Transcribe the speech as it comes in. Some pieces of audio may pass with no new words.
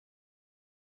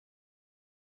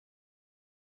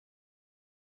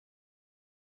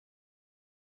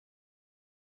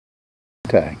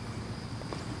contact.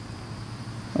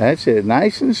 That's it,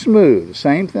 nice and smooth.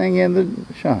 Same thing in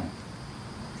the shot.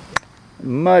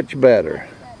 Much better.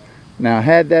 Now,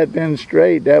 had that been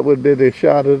straight, that would be the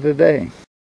shot of the day.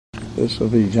 This will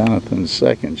be Jonathan's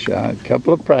second shot.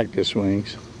 Couple of practice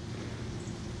swings.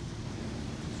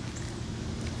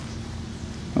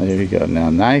 There you go. Now,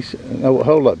 nice. Oh,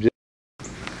 hold up.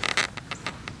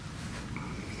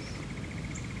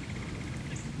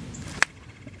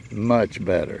 Much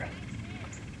better.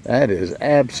 That is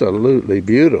absolutely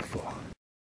beautiful.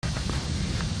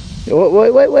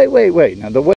 Wait. Now,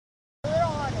 the way.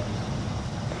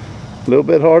 A little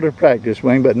bit harder practice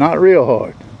swing, but not real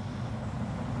hard.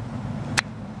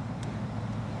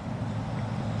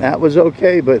 That was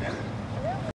okay, but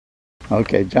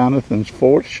okay, Jonathan's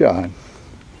fourth shot.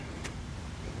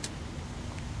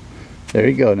 There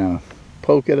you go. Now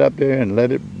poke it up there and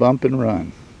let it bump and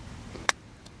run.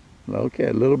 Okay,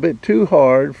 a little bit too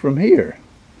hard from here.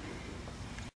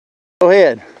 Go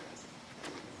ahead.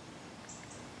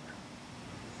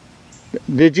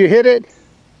 Did you hit it?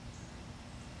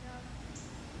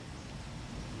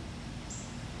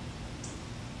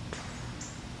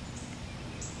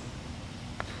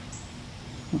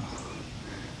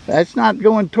 That's not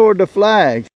going toward the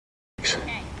flag.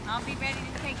 Okay, I'll be ready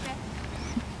to take that.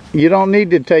 You don't need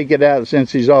to take it out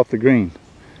since he's off the green.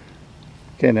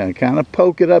 Okay, now kind of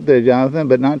poke it up there, Jonathan,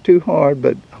 but not too hard,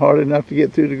 but hard enough to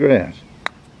get through the grass.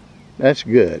 That's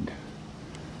good.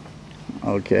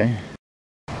 Okay.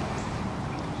 There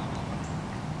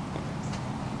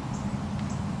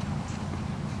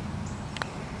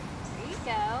you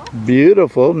go.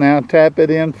 Beautiful. Now tap it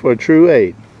in for a true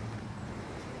 8.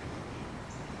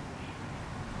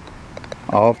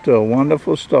 Off to a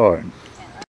wonderful start.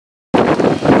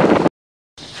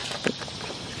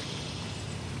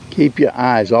 Keep your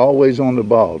eyes always on the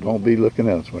ball. Don't be looking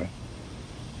elsewhere.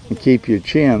 And keep your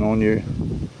chin on your...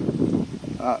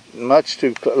 much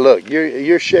too... Look,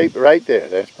 your shape right there.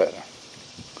 That's better.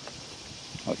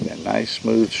 Okay, nice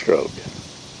smooth stroke.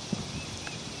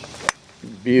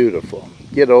 Beautiful.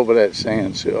 Get over that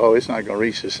sand, Sue. Oh, it's not going to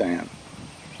reach the sand.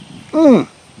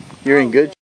 You're in good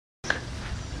shape.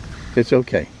 It's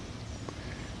okay.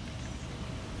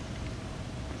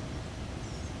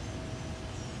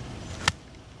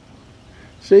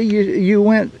 See, you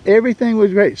went, everything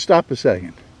was great. Stop a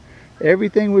second.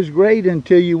 Everything was great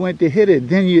until you went to hit it.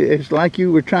 Then it's like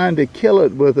you were trying to kill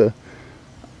it with a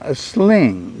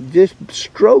sling. Just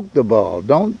stroke the ball.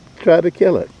 Don't try to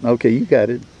kill it. Okay, you got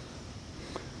it.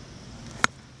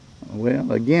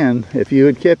 Well, again, if you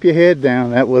had kept your head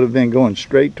down, that would have been going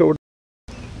straight toward.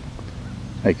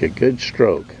 Make a good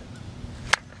stroke.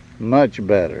 Much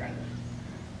better.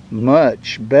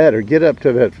 Much better. Get up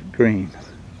to that green.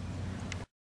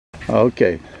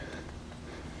 Okay.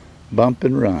 Bump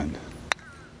and run.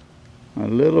 A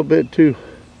little bit too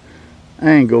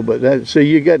angle, but that, so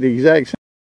you got the exact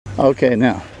same. Okay,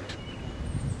 now.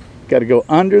 Got to go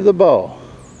under the ball.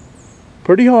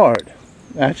 Pretty hard.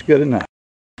 That's good enough.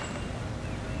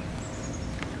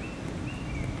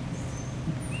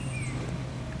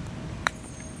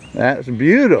 That's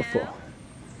beautiful.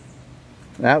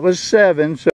 That was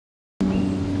 7. So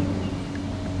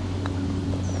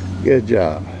good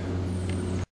job.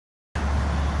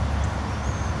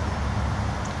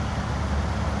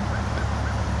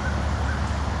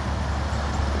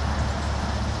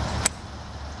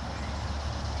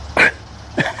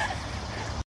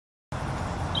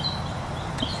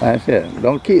 That's it.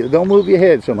 Don't move your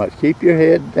head so much. Keep your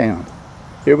head down.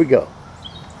 Here we go.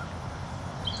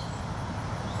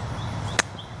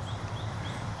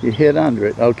 You hit under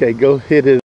it. Okay, go hit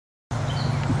it.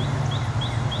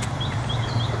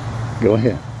 Go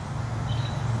ahead.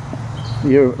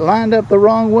 You're lined up the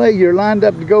wrong way. You're lined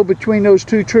up to go between those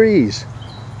two trees.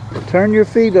 Turn your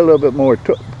feet a little bit more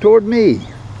toward me.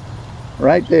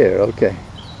 Right there. Okay.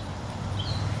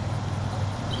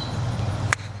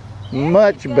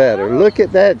 Much better. Look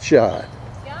at that shot.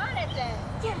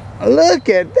 Johnathan. Look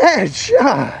at that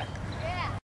shot.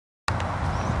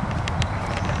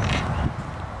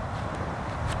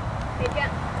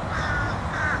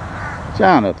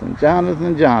 Jonathan. Can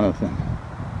he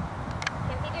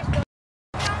just go?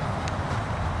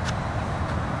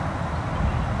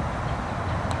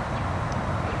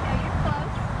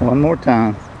 One more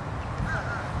time.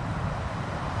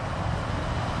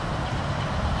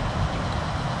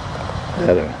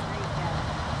 Better.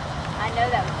 I know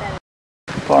that was better.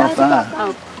 Par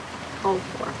 5. Hole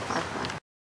 4, par 5.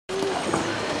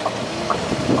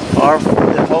 Par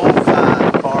 4, the hole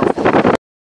 5, par 4.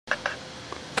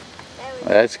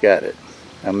 That's got it.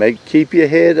 Now keep your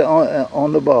head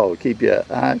on the ball. Keep your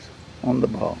eyes on the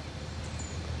ball.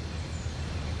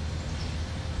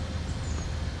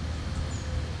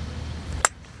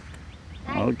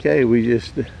 Okay, we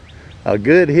just, a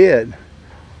good hit.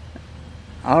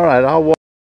 All right, I'll walk.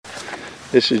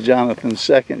 This is Jonathan's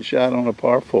second shot on a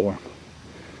par 4.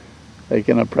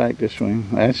 Taking a practice swing.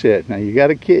 That's it. Now you got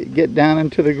to get down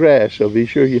into the grass, so be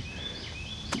sure you,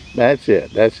 that's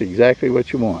it. That's exactly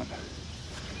what you want.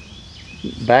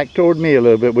 Back toward me a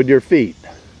little bit with your feet.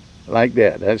 Like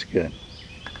that. That's good.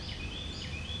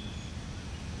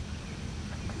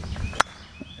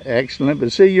 Excellent.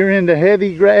 But see, you're into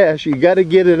heavy grass. You got to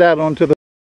get it out onto the...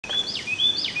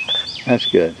 That's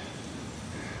good.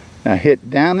 Now hit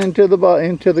down into the ball,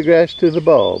 into the grass to the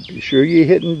ball. Be sure you're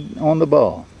hitting on the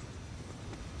ball.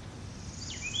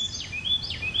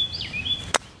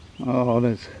 Oh,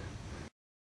 that's...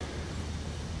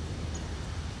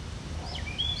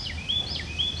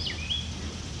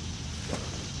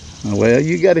 Well,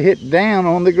 you got to hit down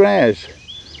on the grass.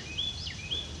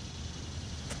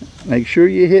 Make sure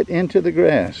you hit into the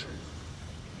grass.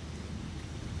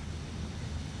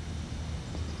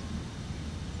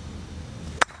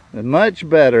 Much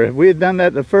better. If we had done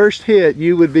that the first hit,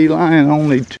 you would be lying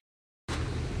only 2.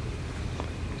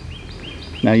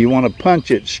 Now you want to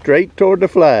punch it straight toward the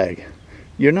flag.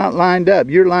 You're not lined up.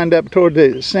 You're lined up toward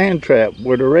the sand trap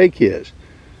where the rake is.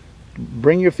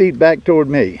 Bring your feet back toward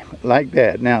me, like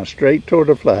that. Now straight toward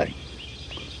the flag.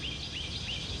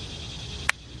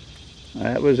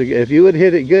 That was if you would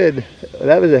hit it good,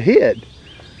 that was a hit.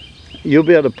 You'll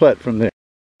be able to putt from there.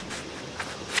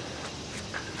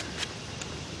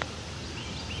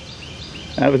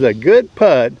 That was a good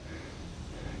putt.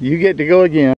 You get to go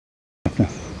again.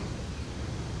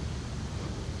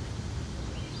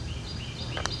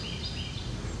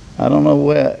 I don't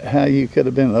know how you could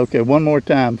have been. Okay, one more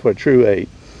time for a true 8.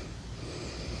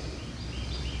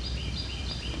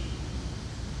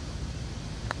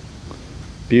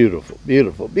 Beautiful,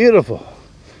 beautiful, beautiful.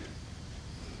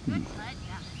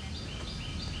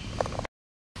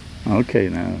 Okay,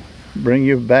 now bring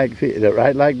your back feet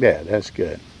right like that. That's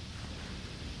good.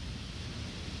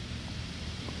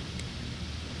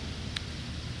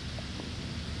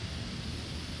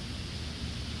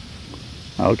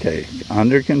 Okay,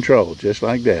 under control, just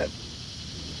like that.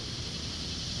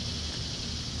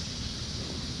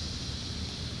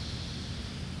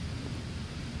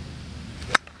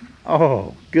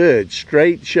 Oh, good,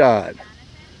 straight shot.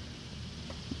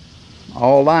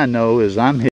 All I know is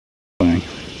I'm hitting.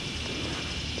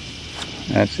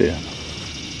 That's it.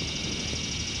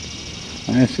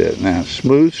 That's it. Now,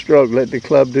 smooth stroke, let the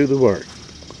club do the work.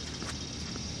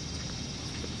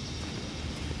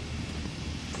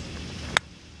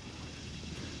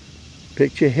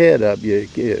 Pick your head up,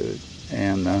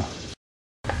 and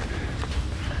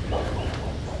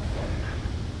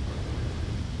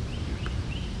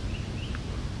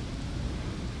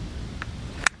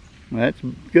that's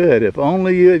good. If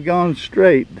only you had gone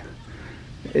straight,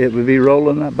 it would be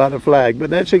rolling up by the flag.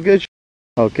 But that's a good shot.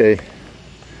 Okay, I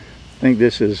think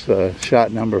this is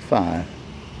shot number 5.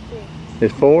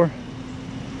 It's 4?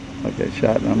 Okay,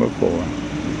 shot number 4.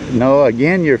 No,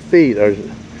 again, your feet are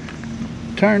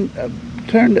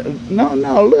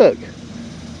no, look.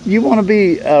 You want to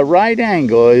be a right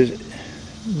angle.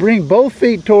 Bring both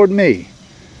feet toward me.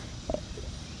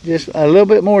 Just a little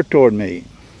bit more toward me.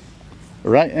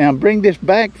 Right, now bring this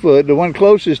back foot, the one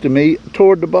closest to me,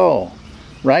 toward the ball.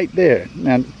 Right there.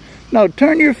 Now, no,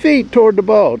 turn your feet toward the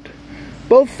ball.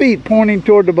 Both feet pointing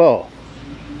toward the ball.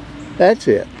 That's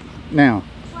it. Now,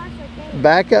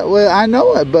 back up. Well, I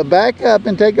know it, but back up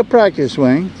and take a practice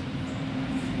swing.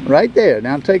 Right there.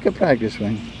 Now take a practice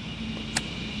swing.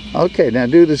 Okay, now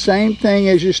do the same thing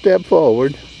as you step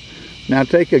forward. Now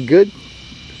take a good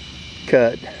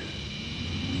cut.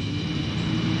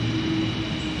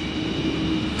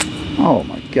 Oh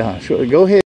my gosh. Go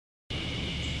ahead.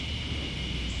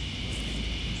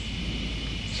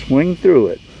 Swing through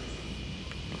it.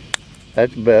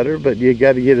 That's better, but you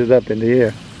got to get it up in the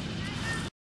air.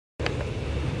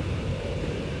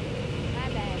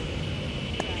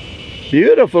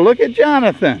 Beautiful. Look at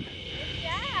Jonathan.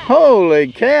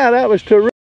 Holy cow, that was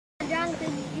terrific.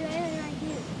 Jonathan, you ain't like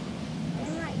you.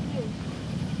 Ain't like you.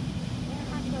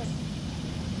 Ain't like this.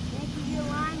 Make your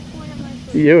line point of my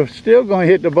foot. You're still going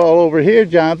to hit the ball over here,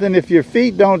 Jonathan. If your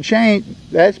feet don't change,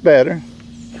 that's better.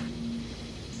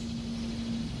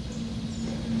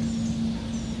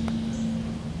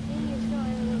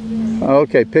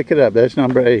 Okay, pick it up. That's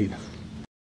number 8.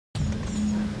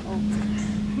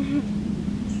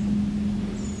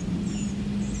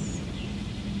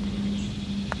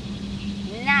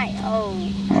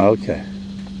 Okay.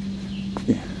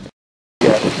 Yeah.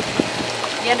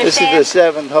 You This is the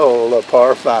 7th hole of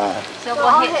par 5. So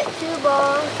we'll hit 2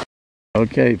 balls.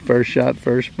 Okay, first shot,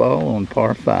 first ball on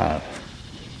par 5,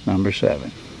 number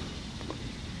 7.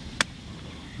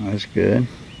 That's good.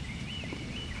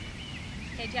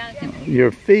 Okay, Jonathan.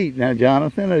 Your feet now,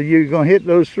 Jonathan. Are you going to hit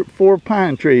those 4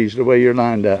 pine trees the way you're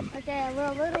lined up? Okay, a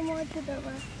little more to the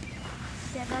left.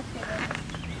 Yeah, that's it.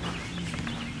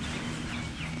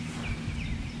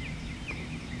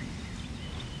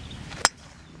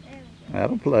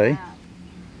 That'll play. Wow.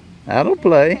 That'll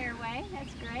play. Fairway.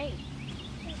 That's great.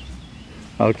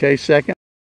 Okay, second.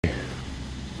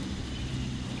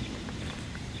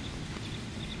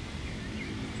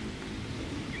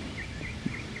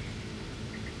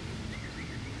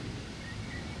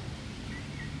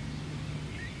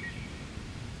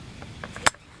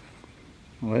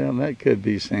 Well, that could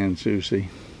be San Souci.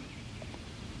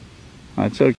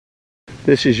 That's okay.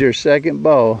 This is your second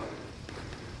ball.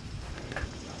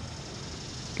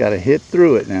 Got to hit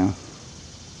through it now.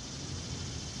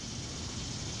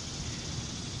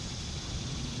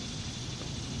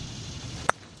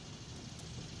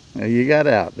 Now you got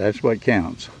out. That's what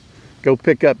counts. Go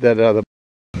pick up that other.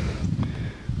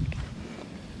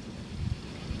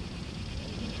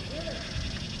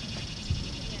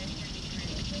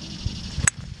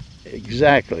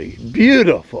 Exactly.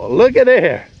 Beautiful. Look at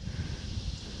there.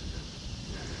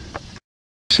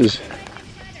 This is.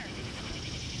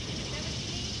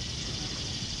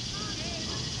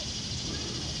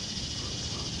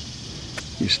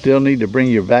 You still need to bring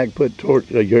your back foot toward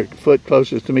your foot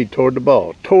closest to me toward the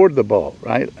ball,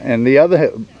 right? And the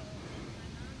other.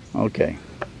 Okay.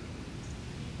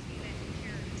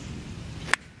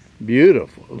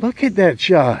 Beautiful. Look at that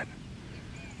shot.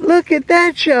 Look at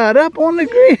that shot up on the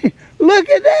green. Look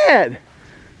at that.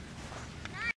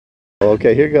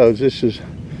 Okay, here goes. This is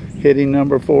hitting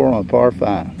number 4 on par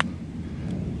 5.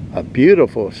 A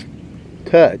beautiful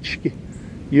touch.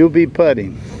 You'll be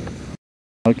putting.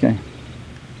 Okay.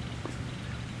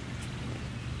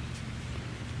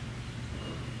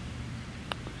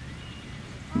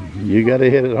 You got to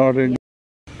hit it harder.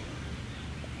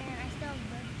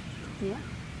 Yeah.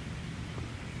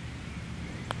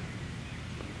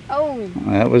 Oh.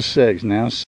 That was 6. Now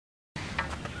 6.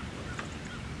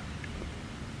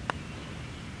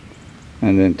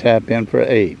 And then tap in for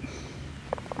 8.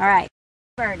 All right.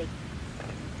 Birdie.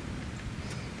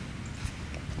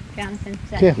 Jonathan,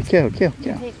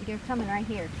 Kill. You're coming right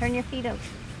here. Turn your feet over.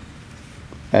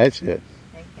 That's it.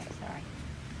 There you go. Sorry.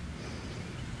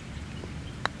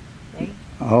 There you go.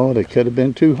 Oh, that could have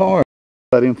been too hard.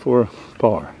 Putting for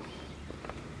par.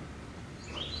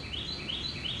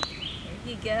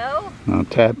 There you go. Now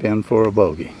tap in for a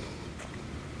bogey.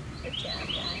 Good job,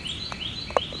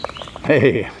 guys.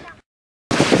 Hey.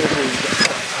 This is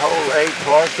hole 8,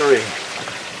 par 3.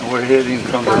 And we're hitting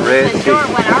from the red The short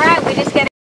one. All right, we just got.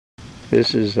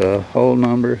 This is hole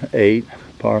number 8,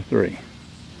 par 3.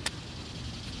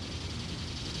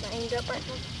 Lined up right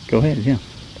now. Go ahead, yeah.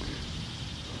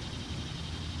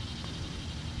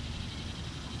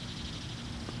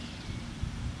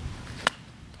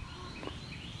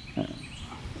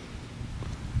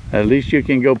 At least you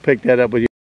can go pick that up with your.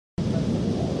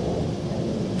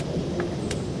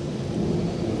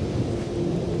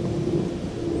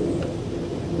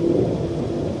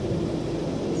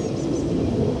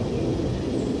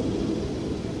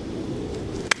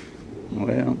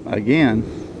 Well, again,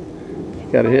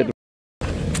 got to hit.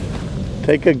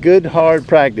 Take a good hard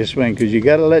practice swing because you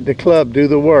got to let the club do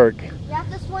the work. You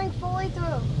have to swing fully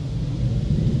through.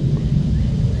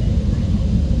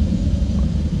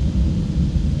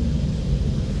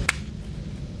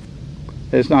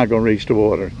 It's not going to reach the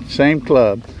water. Same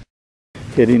club,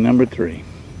 hitting number 3.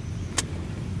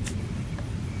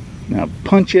 Now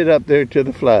punch it up there to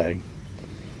the flag.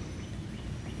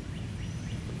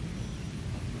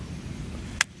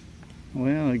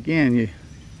 Well, again,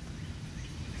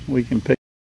 we can pick.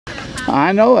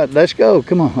 I know it. Let's go.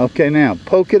 Come on. Okay, now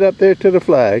poke it up there to the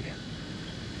flag.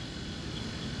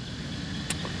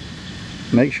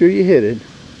 Make sure you hit it.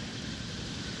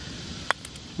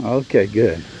 Okay,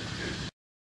 good.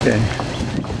 Okay.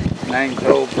 9th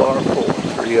hole, par 4,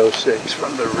 306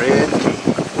 from the red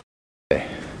tee. Okay.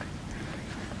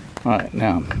 All right,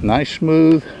 now nice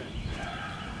smooth.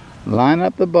 Line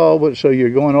up the ball so you're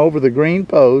going over the green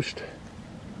post.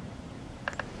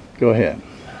 Go ahead.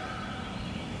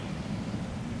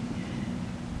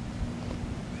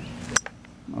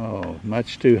 Oh,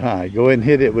 much too high. Go ahead and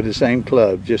hit it with the same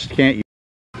club. Just can't.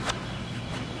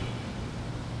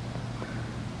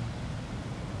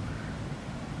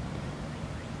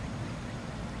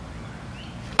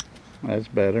 That's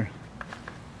better.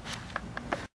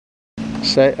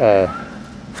 Say,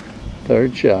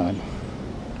 third shot.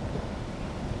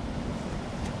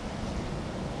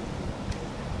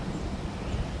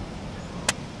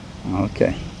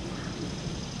 Okay.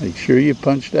 Make sure you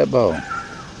punch that ball.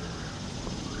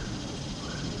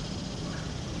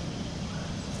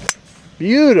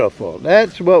 Beautiful.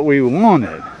 That's what we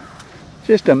wanted.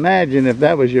 Just imagine if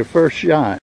that was your first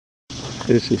shot.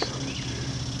 This is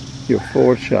your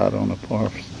fourth shot on a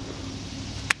par.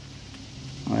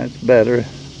 That's better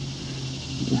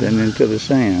than into the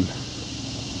sand.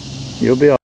 You'll be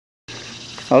all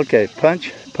right. Okay,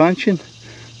 punching,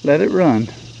 let it run.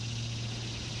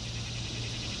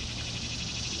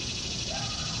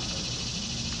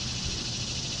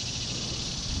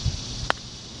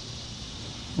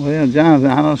 Well,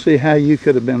 Jonathan, I don't see how you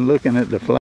could have been looking at the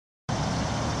flag.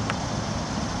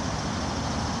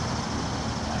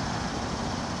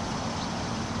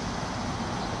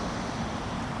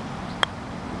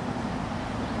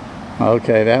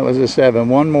 Okay, that was a 7.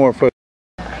 One more foot.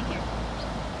 Right here.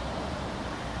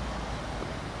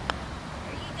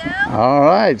 There you go. All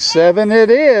right, 7 it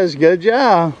is. Good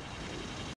job.